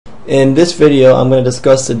In this video, I'm going to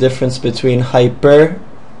discuss the difference between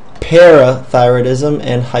hyperparathyroidism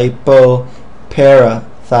and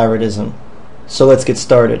hypoparathyroidism. So let's get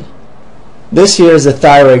started. This here is the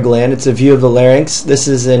thyroid gland. It's a view of the larynx. This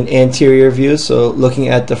is an anterior view, so looking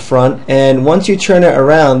at the front. And once you turn it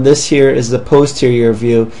around, this here is the posterior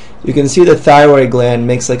view. You can see the thyroid gland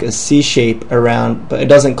makes like a C shape around, but it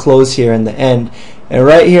doesn't close here in the end. And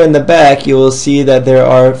right here in the back, you will see that there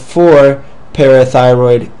are 4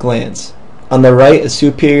 parathyroid glands. On the right, a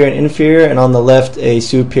superior and inferior, and on the left, a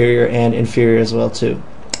superior and inferior as well too.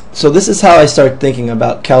 So this is how I start thinking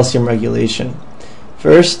about calcium regulation.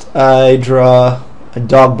 First, I draw a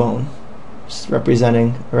dog bone, just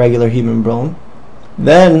representing a regular human bone.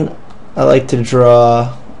 Then I like to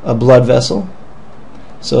draw a blood vessel.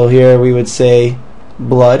 So here we would say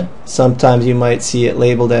blood. Sometimes you might see it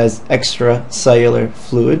labeled as extracellular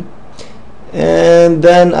fluid. And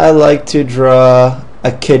then I like to draw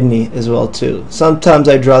a kidney as well too. Sometimes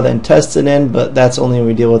I draw the intestine in, but that's only when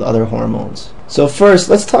we deal with other hormones. So first,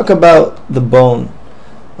 let's talk about the bone.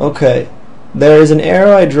 Okay. There is an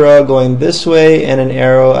arrow I draw going this way and an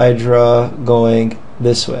arrow I draw going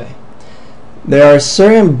this way. There are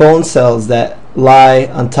certain bone cells that lie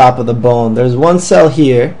on top of the bone. There's one cell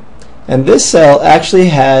here, and this cell actually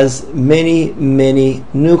has many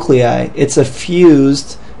nuclei. It's a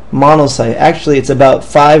fused monocyte. Actually, it's about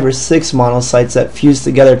 5 or 6 monocytes that fuse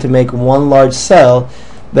together to make one large cell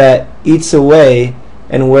that eats away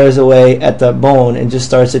and wears away at the bone and just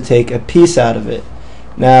starts to take a piece out of it.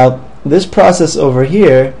 Now, this process over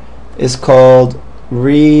here is called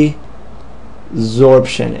resorption,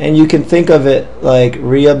 and you can think of it like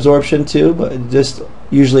reabsorption too, but just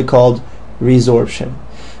usually called resorption.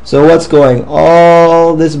 So what's going?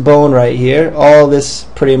 All this bone right here, all this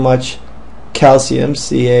pretty much calcium,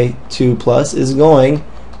 Ca2+, is going,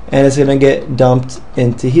 and it's going to get dumped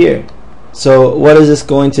into here. So what is this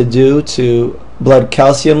going to do to blood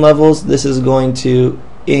calcium levels? This is going to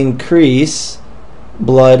increase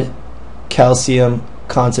blood calcium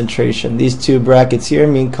concentration. These 2 brackets here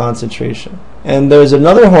mean concentration. And there's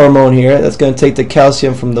another hormone here that's going to take the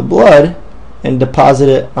calcium from the blood and deposit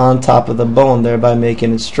it on top of the bone, thereby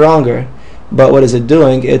making it stronger. But what is it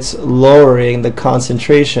doing? It's lowering the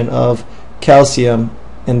concentration of calcium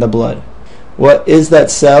in the blood. What is that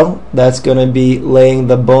cell that's going to be laying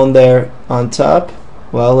the bone there on top?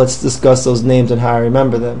 Well, let's discuss those names and how I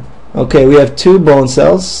remember them. Okay, we have 2 bone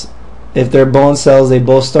cells. If they're bone cells, they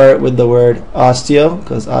both start with the word osteo,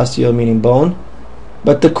 because osteo meaning bone.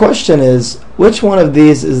 But the question is, which one of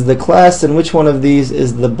these is the clast and which one of these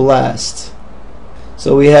is the blast?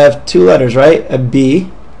 So we have 2 letters, right? A B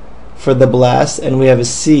for the blast, and we have a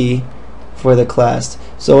C for the clast.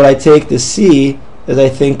 So when I take the C, is I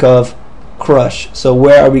think of crush. So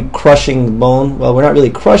where are we crushing the bone? Well, we're not really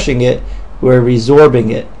crushing it, we're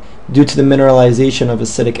resorbing it due to the mineralization of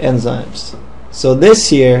acidic enzymes. So this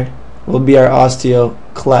here will be our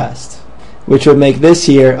osteoclast, which would make this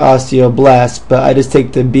here osteoblast, but I just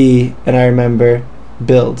take the B and I remember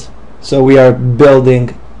build. So we are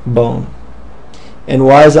building bone. And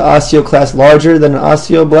why is the osteoclast larger than an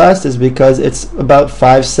osteoblast? Is because it's about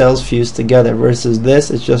 5 cells fused together versus this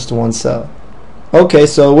is just 1 cell. Okay,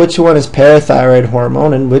 so which one is parathyroid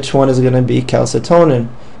hormone and which one is going to be calcitonin?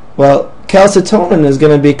 Well, calcitonin is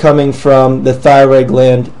going to be coming from the thyroid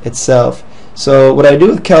gland itself. So what I do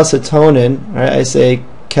with calcitonin, right, I say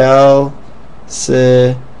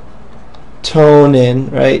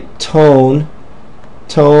calcitonin, right, tone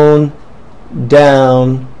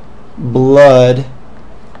down blood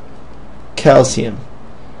calcium.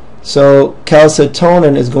 So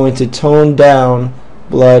calcitonin is going to tone down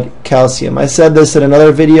blood calcium. I said this in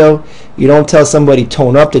another video. You don't tell somebody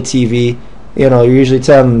tone up the TV. You know, you usually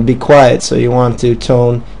tell them be quiet, so you want to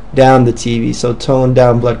tone down the TV. So tone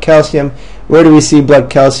down blood calcium. Where do we see blood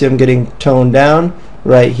calcium getting toned down?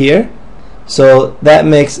 Right here. So that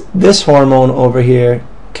makes this hormone over here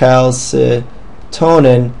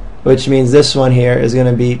calcitonin, which means this one here is going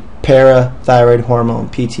to be parathyroid hormone,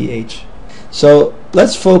 PTH. So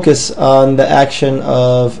let's focus on the action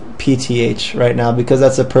of PTH right now, because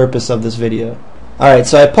that's the purpose of this video. Alright,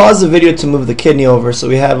 so I paused the video to move the kidney over so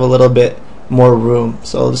we have a little bit more room.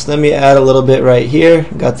 So just let me add a little bit right here.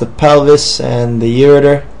 Got the pelvis and the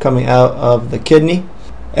ureter coming out of the kidney.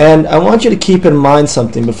 And I want you to keep in mind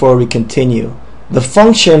something before we continue. The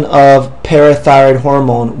function of parathyroid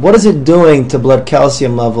hormone, what is it doing to blood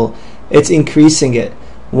calcium level? It's increasing it.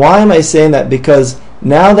 Why am I saying that? Because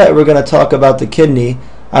now that we're going to talk about the kidney,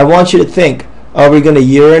 I want you to think, are we going to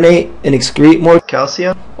urinate and excrete more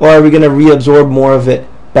calcium, or are we going to reabsorb more of it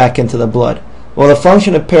back into the blood? Well, the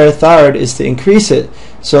function of parathyroid is to increase it.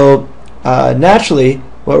 So naturally,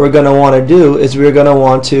 what we're going to want to do is we're going to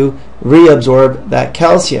want to reabsorb that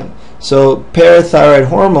calcium. So parathyroid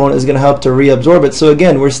hormone is going to help to reabsorb it. So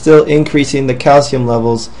again, we're still increasing the calcium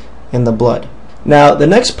levels in the blood. Now the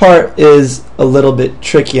next part is a little bit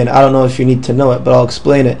tricky, and I don't know if you need to know it, but I'll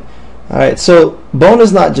explain it. Alright, so bone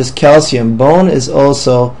is not just calcium, bone is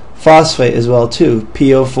also phosphate as well too,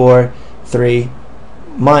 PO4 3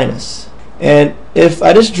 minus. And if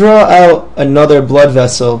I just draw out another blood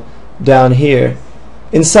vessel down here,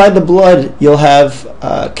 inside the blood you'll have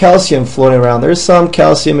calcium floating around. There's some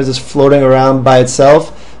calcium is just floating around by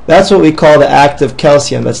itself. That's what we call the active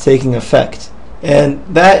calcium that's taking effect. And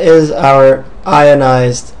that is our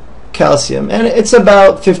ionized calcium. And it's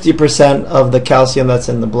about 50% of the calcium that's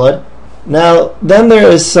in the blood. Now, then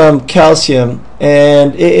there is some calcium,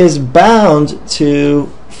 and it is bound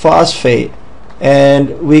to phosphate.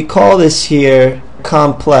 And we call this here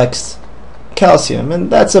complex calcium,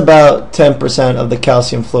 and that's about 10% of the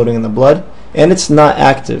calcium floating in the blood, and it's not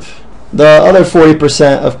active. The other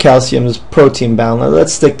 40% of calcium is protein bound. Now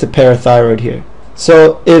let's stick to parathyroid here.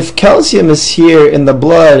 So if calcium is here in the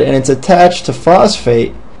blood and it's attached to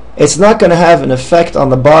phosphate, it's not going to have an effect on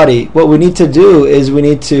the body. What we need to do is we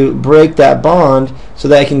need to break that bond so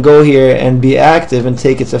that it can go here and be active and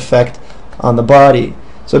take its effect on the body.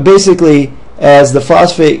 So basically, as the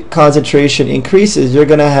phosphate concentration increases, you're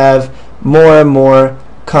going to have more and more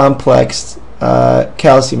complex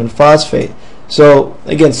calcium and phosphate. So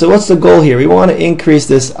again, so what's the goal here? We want to increase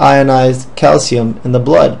this ionized calcium in the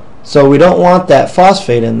blood. So we don't want that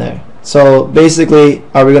phosphate in there. So basically,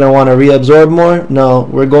 are we going to want to reabsorb more? No,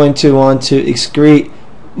 we're going to want to excrete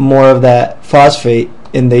more of that phosphate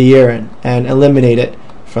in the urine and eliminate it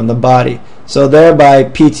from the body. So thereby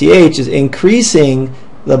PTH is increasing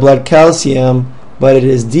the blood calcium, but it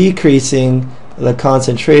is decreasing the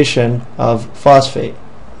concentration of phosphate.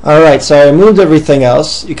 Alright, so I removed everything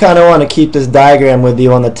else. You kind of want to keep this diagram with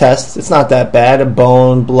you on the test. It's not that bad. A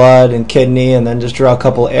bone, blood, and kidney, and then just draw a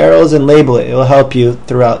couple arrows and label it. It will help you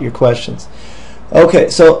throughout your questions. Okay,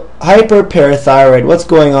 so hyperparathyroid, what's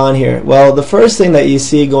going on here? Well, the first thing that you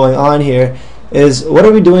see going on here is, what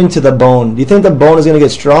are we doing to the bone? Do you think the bone is going to get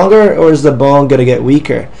stronger, or is the bone going to get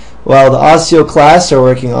weaker? Well, the osteoclasts are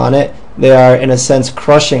working on it. They are, in a sense,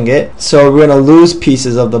 crushing it. So we're going to lose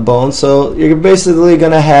pieces of the bone. So you're basically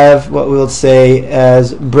going to have what we would say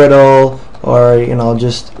as brittle or,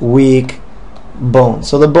 just weak bones.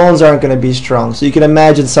 So the bones aren't going to be strong. So you can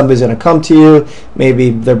imagine somebody's going to come to you. Maybe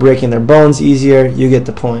they're breaking their bones easier. You get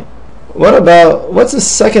the point. What's the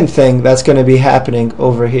second thing that's going to be happening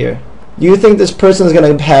over here? Do you think this person is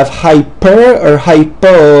going to have hyper or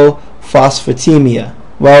hypophosphatemia?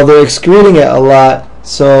 Well, they're excreting it a lot.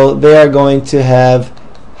 So they are going to have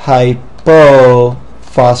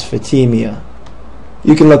hypophosphatemia.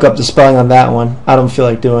 You can look up the spelling on that one. I don't feel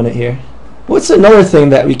like doing it here. What's another thing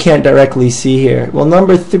that we can't directly see here? Well,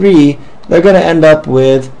 number 3, they're going to end up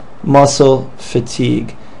with muscle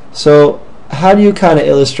fatigue. So how do you kind of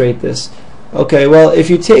illustrate this? Okay, well, if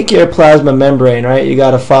you take your plasma membrane, right, you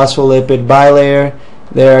got a phospholipid bilayer.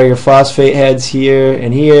 There are your phosphate heads here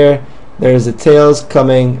and here. There's the tails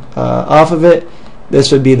coming off of it.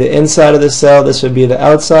 This would be the inside of the cell. This would be the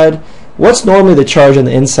outside. What's normally the charge on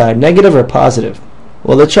the inside, negative or positive?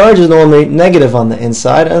 Well, the charge is normally negative on the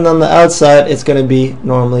inside, and on the outside it's going to be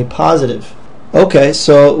normally positive. Okay,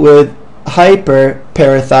 so with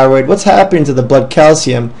hyperparathyroid, what's happening to the blood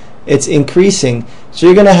calcium? It's increasing. So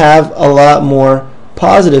you're going to have a lot more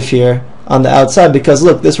positive here on the outside because,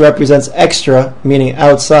 look, this represents extra, meaning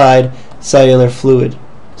outside, cellular fluid.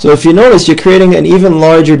 So if you notice, you're creating an even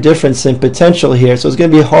larger difference in potential here, so it's going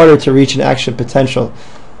to be harder to reach an action potential.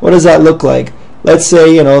 What does that look like? Let's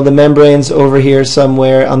say, the membrane's over here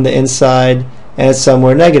somewhere on the inside, and it's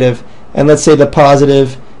somewhere negative. And let's say the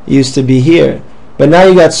positive used to be here. But now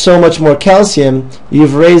you got so much more calcium,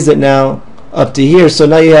 you've raised it now up to here, so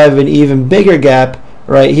now you have an even bigger gap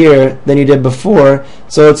right here than you did before.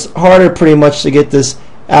 So it's harder pretty much to get this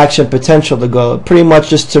action potential to go, pretty much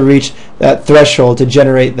just to reach that threshold to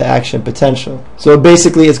generate the action potential. So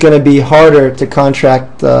basically it's going to be harder to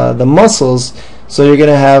contract the muscles, so you're going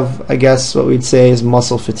to have, I guess what we'd say is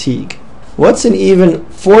muscle fatigue. What's an even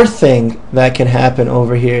fourth thing that can happen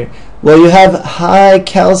over here? Well, you have high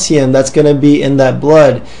calcium that's going to be in that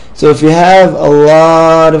blood. So if you have a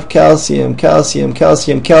lot of calcium, all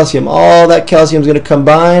that calcium is going to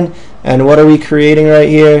combine, and what are we creating right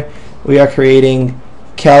here? We are creating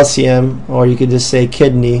calcium, or you could just say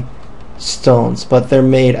kidney stones, but they're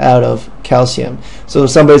made out of calcium. So if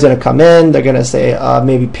somebody's going to come in, they're going to say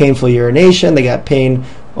maybe painful urination, they got pain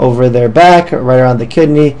over their back or right around the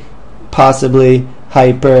kidney, possibly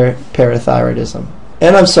hyperparathyroidism.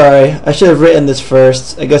 And I'm sorry, I should have written this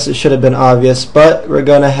first. I guess it should have been obvious, but we're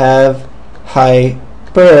going to have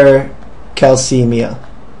hypercalcemia,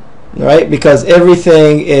 right? Because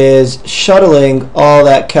everything is shuttling all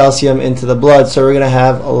that calcium into the blood, so we're going to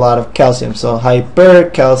have a lot of calcium. So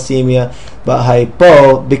hypercalcemia, but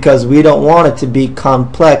hypo, because we don't want it to be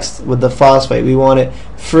complexed with the phosphate. We want it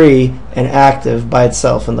free and active by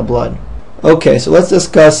itself in the blood. Okay, so let's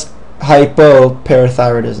discuss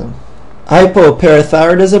hypoparathyroidism.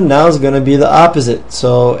 Hypoparathyroidism now is going to be the opposite.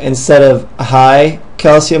 So instead of high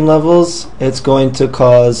calcium levels, it's going to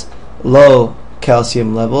cause low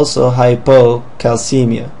calcium levels, so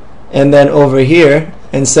hypocalcemia. And then over here,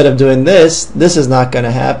 instead of doing this is not going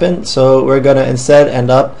to happen, so we're going to instead end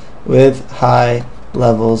up with high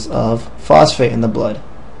levels of phosphate in the blood.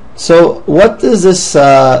 So what does this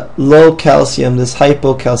low calcium, this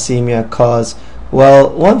hypocalcemia, cause? Well,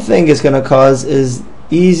 one thing it's going to cause is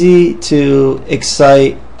easy to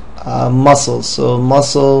excite muscles, so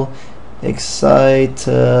muscle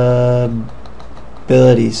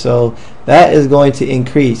excitability. So that is going to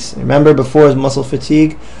increase. Remember, before is muscle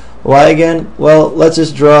fatigue. Why again? Well, let's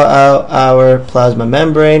just draw out our plasma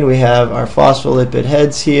membrane. We have our phospholipid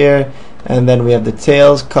heads here, and then we have the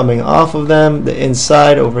tails coming off of them. The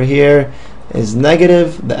inside over here is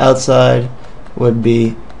negative, the outside would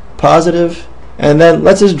be positive. And then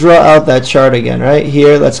let's just draw out that chart again. Right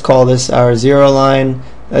here, let's call this our 0 line.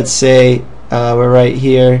 Let's say we're right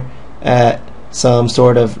here at some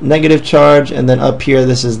sort of negative charge, and then up here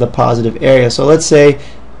this is the positive area. So let's say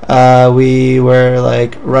we were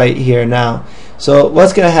like right here now. So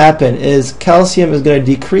what's going to happen is calcium is going to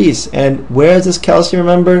decrease. And where is this calcium,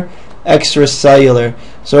 remember? Extracellular.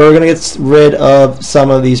 So we're going to get rid of some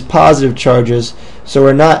of these positive charges, so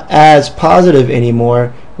we're not as positive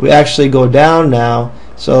anymore. We actually go down now,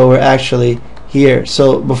 so we're actually here.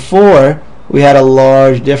 So before we had a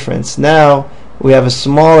large difference, now we have a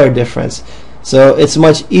smaller difference. So it's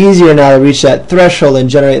much easier now to reach that threshold and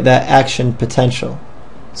generate that action potential.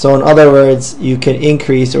 So in other words, you can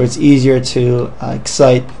increase, or it's easier to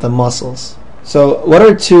excite the muscles. So what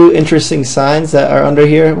are two interesting signs that are under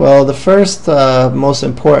here? Well, the first most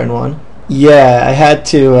important one, yeah, I had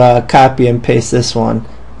to copy and paste this one.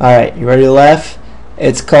 Alright, you ready to laugh?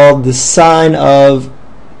 It's called the sign of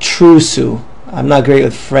Trousseau. I'm not great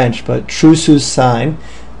with French, but Trousseau's sign.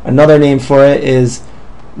 Another name for it is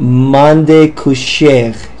Mande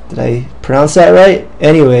Coucher. Did I pronounce that right?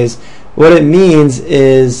 Anyways, what it means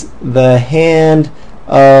is the hand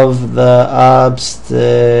of the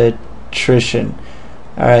obstetrician.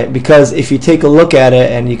 Alright, because if you take a look at it,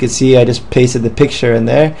 and you can see I just pasted the picture in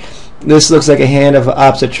there, this looks like a hand of an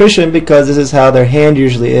obstetrician because this is how their hand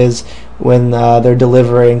usually is when they're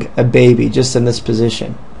delivering a baby, just in this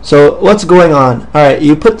position. So what's going on? Alright,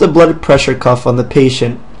 you put the blood pressure cuff on the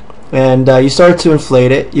patient, and you start to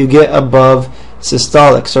inflate it. You get above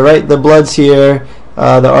systolic. So right, the blood's here,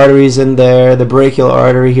 the artery's in there, the brachial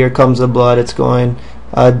artery, here comes the blood, it's going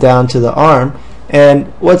down to the arm. And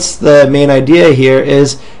what's the main idea here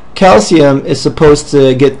is calcium is supposed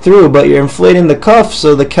to get through, but you're inflating the cuff,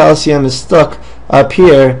 so the calcium is stuck up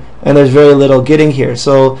here, and there's very little getting here.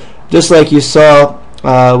 So just like you saw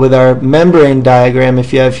with our membrane diagram,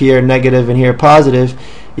 if you have here negative and here positive,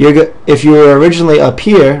 if you were originally up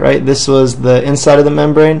here, right, this was the inside of the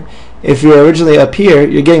membrane, if you were originally up here,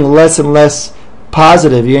 you're getting less and less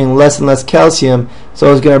positive, you're getting less and less calcium,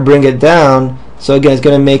 so it's going to bring it down. So again, it's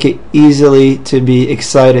going to make it easily to be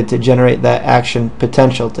excited to generate that action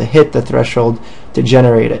potential, to hit the threshold to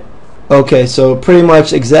generate it. Okay, so pretty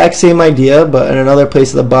much exact same idea, but in another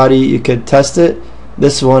place of the body you could test it.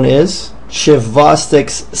 This one is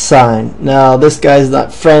Chvostek's sign. Now this guy's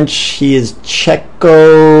not French, he is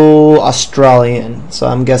Czech-Australian, so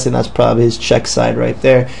I'm guessing that's probably his Czech side right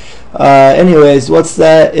there. Anyways, what's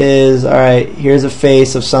that is, alright, here's a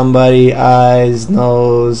face of somebody, eyes,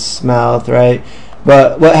 nose, mouth, right?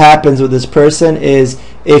 But what happens with this person is,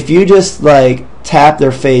 if you just like tap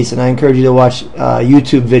their face, and I encourage you to watch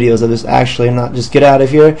YouTube videos of this actually, not just get out of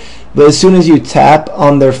here, but as soon as you tap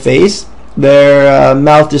on their face, their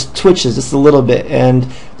mouth just twitches just a little bit, and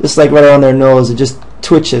just like right around their nose, it just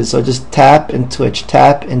twitches. So just tap and twitch,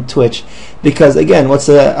 tap and twitch, because again, what's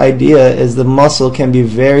the idea is the muscle can be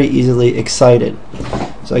very easily excited.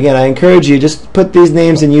 So again, I encourage you, just put these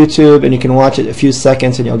names in YouTube and you can watch it a few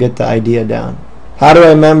seconds and you'll get the idea down. How do I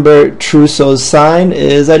remember Trousseau's sign?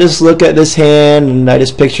 Is I just look at this hand and I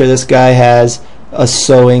just picture this guy has a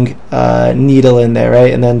sewing needle in there,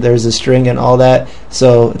 right? And then there's a string and all that.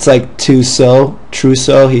 So it's like to sew,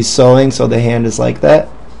 Trousseau, he's sewing, so the hand is like that.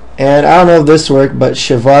 And I don't know if this worked, but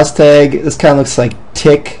Chvostek, this kind of looks like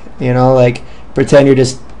tick, you know, like pretend you're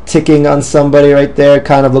just ticking on somebody right there.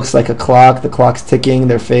 Kind of looks like a clock. The clock's ticking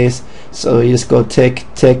their face. So you just go tick,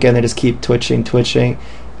 tick, and they just keep twitching, twitching.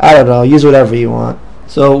 I don't know. Use whatever you want.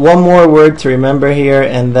 So one more word to remember here,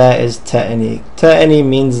 and that is tetany. Tetany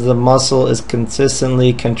means the muscle is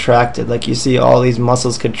consistently contracted. Like you see all these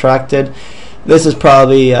muscles contracted. This is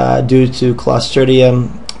probably due to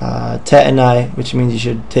Clostridium tetani, which means you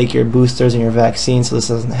should take your boosters and your vaccine so this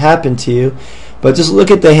doesn't happen to you. But just look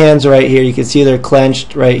at the hands right here. You can see they're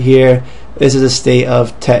clenched right here. This is a state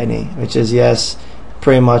of tetany, which is, yes,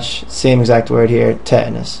 pretty much same exact word here,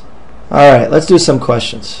 tetanus. Alright, let's do some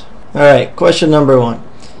questions. Alright, question number 1.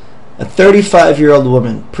 A 35-year-old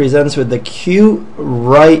woman presents with acute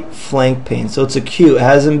right flank pain. So it's acute, it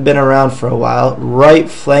hasn't been around for a while. Right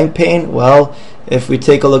flank pain, well, if we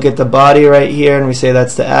take a look at the body right here and we say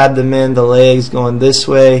that's the abdomen, the legs going this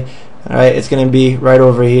way, alright, it's going to be right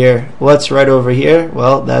over here. What's right over here?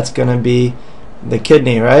 Well, that's going to be the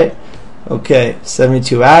kidney, right? Okay,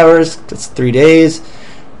 72 hours, that's 3 days.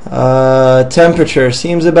 Temperature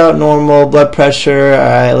seems about normal. Blood pressure,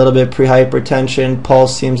 a little bit pre-hypertension.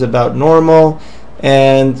 Pulse seems about normal.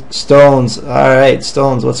 And stones. Alright,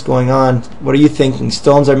 stones, what's going on? What are you thinking?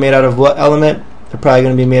 Stones are made out of what element? They're probably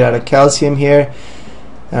going to be made out of calcium here.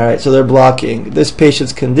 Alright, so they're blocking. This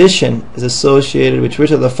patient's condition is associated with which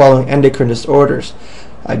of the following endocrine disorders?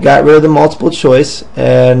 I got rid of the multiple choice,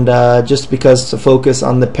 and just because to focus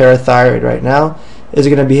on the parathyroid right now. Is it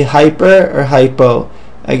going to be hyper or hypo?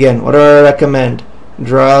 Again, what do I recommend?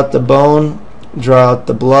 Draw out the bone, draw out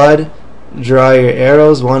the blood, draw your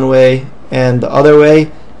arrows one way and the other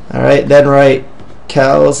way. Alright, then write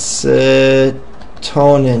calcitonin.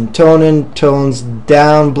 Tonin tones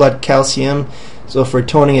down blood calcium. So if we're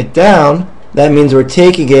toning it down, that means we're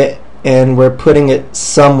taking it and we're putting it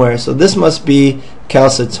somewhere. So this must be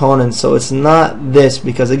calcitonin. So it's not this,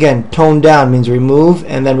 because again, tone down means remove,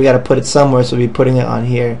 and then we got to put it somewhere, so we'll be putting it on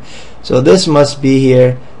here. So this must be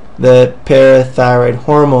here, the parathyroid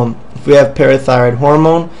hormone. If we have parathyroid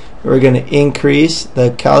hormone, we're going to increase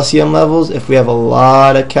the calcium levels. If we have a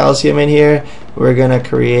lot of calcium in here, we're going to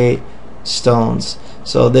create stones.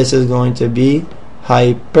 So this is going to be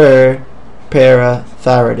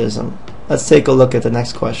hyperparathyroidism. Let's take a look at the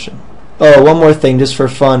next question. Oh, one more thing just for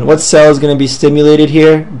fun. What cell is going to be stimulated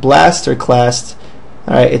here? Blast or clast?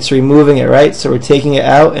 Alright, it's removing it, right? So we're taking it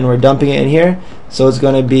out and we're dumping it in here. So it's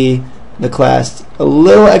going to be the clast. A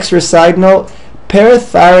little extra side note,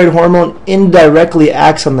 parathyroid hormone indirectly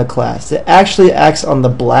acts on the clast. It actually acts on the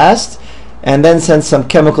blast and then sends some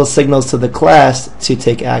chemical signals to the clast to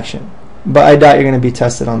take action. But I doubt you're going to be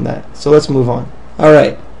tested on that. So let's move on.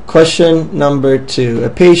 Alright, question number 2. A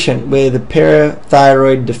patient with a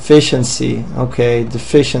parathyroid deficiency. Okay,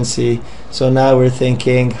 deficiency. So now we're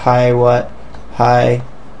thinking high what?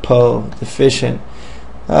 Hypo, deficient.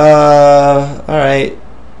 Alright.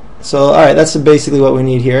 So, alright, that's basically what we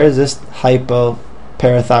need here, is this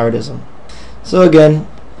hypoparathyroidism. So again,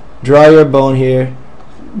 draw your bone here,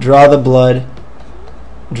 draw the blood,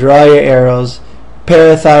 draw your arrows.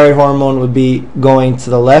 Parathyroid hormone would be going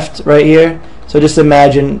to the left right here. So just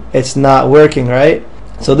imagine it's not working, right?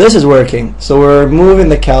 So this is working. So we're moving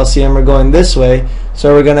the calcium, we're going this way.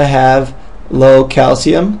 So we're going to have low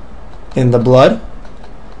calcium in the blood.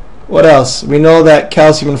 What else? We know that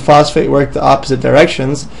calcium and phosphate work the opposite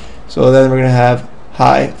directions. So then we're going to have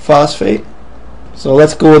high phosphate. So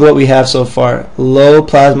let's go with what we have so far. Low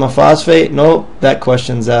plasma phosphate. Nope, that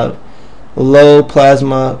question's out. Low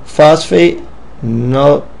plasma phosphate.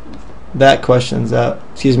 Nope, that question's out.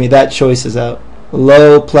 Excuse me, that choice is out.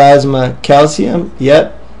 Low plasma calcium.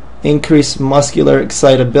 Yep. Increased muscular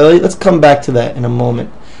excitability. Let's come back to that in a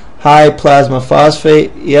moment. High plasma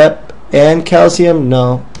phosphate. Yep. And calcium.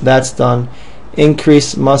 No, that's done.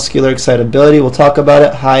 Increased muscular excitability. We'll talk about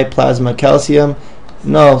it. High plasma calcium.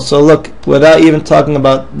 No. So look, without even talking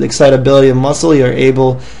about the excitability of muscle, you're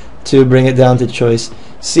able to bring it down to choice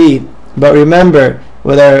C. But remember,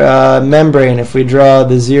 with our membrane, if we draw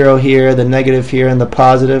the 0 here, the negative here, and the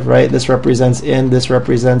positive, right? This represents in, this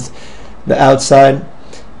represents the outside.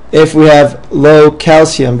 If we have low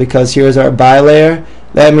calcium, because here's our bilayer,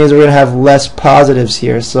 that means we're going to have less positives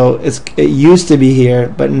here. So it used to be here,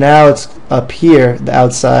 but now it's up here, the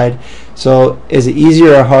outside. So is it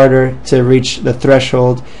easier or harder to reach the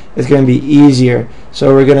threshold? It's going to be easier.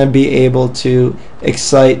 So we're going to be able to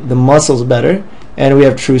excite the muscles better. And we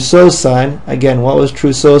have Trousseau sign. Again, what was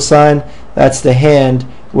Trousseau sign? That's the hand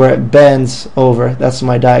where it bends over. That's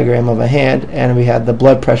my diagram of a hand. And we had the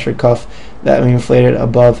blood pressure cuff that we inflated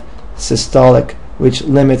above systolic which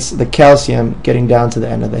limits the calcium getting down to the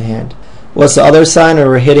end of the hand. What's the other sign where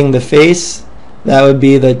we're hitting the face? That would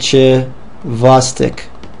be the Chvostek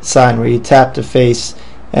sign, where you tap the face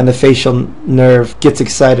and the facial nerve gets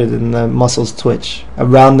excited and the muscles twitch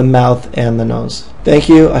around the mouth and the nose. Thank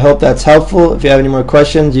you. I hope that's helpful. If you have any more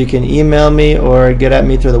questions, you can email me or get at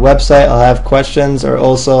me through the website. I'll have questions, or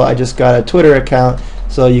also I just got a Twitter account,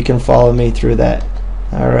 so you can follow me through that.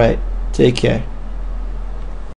 All right. Take care.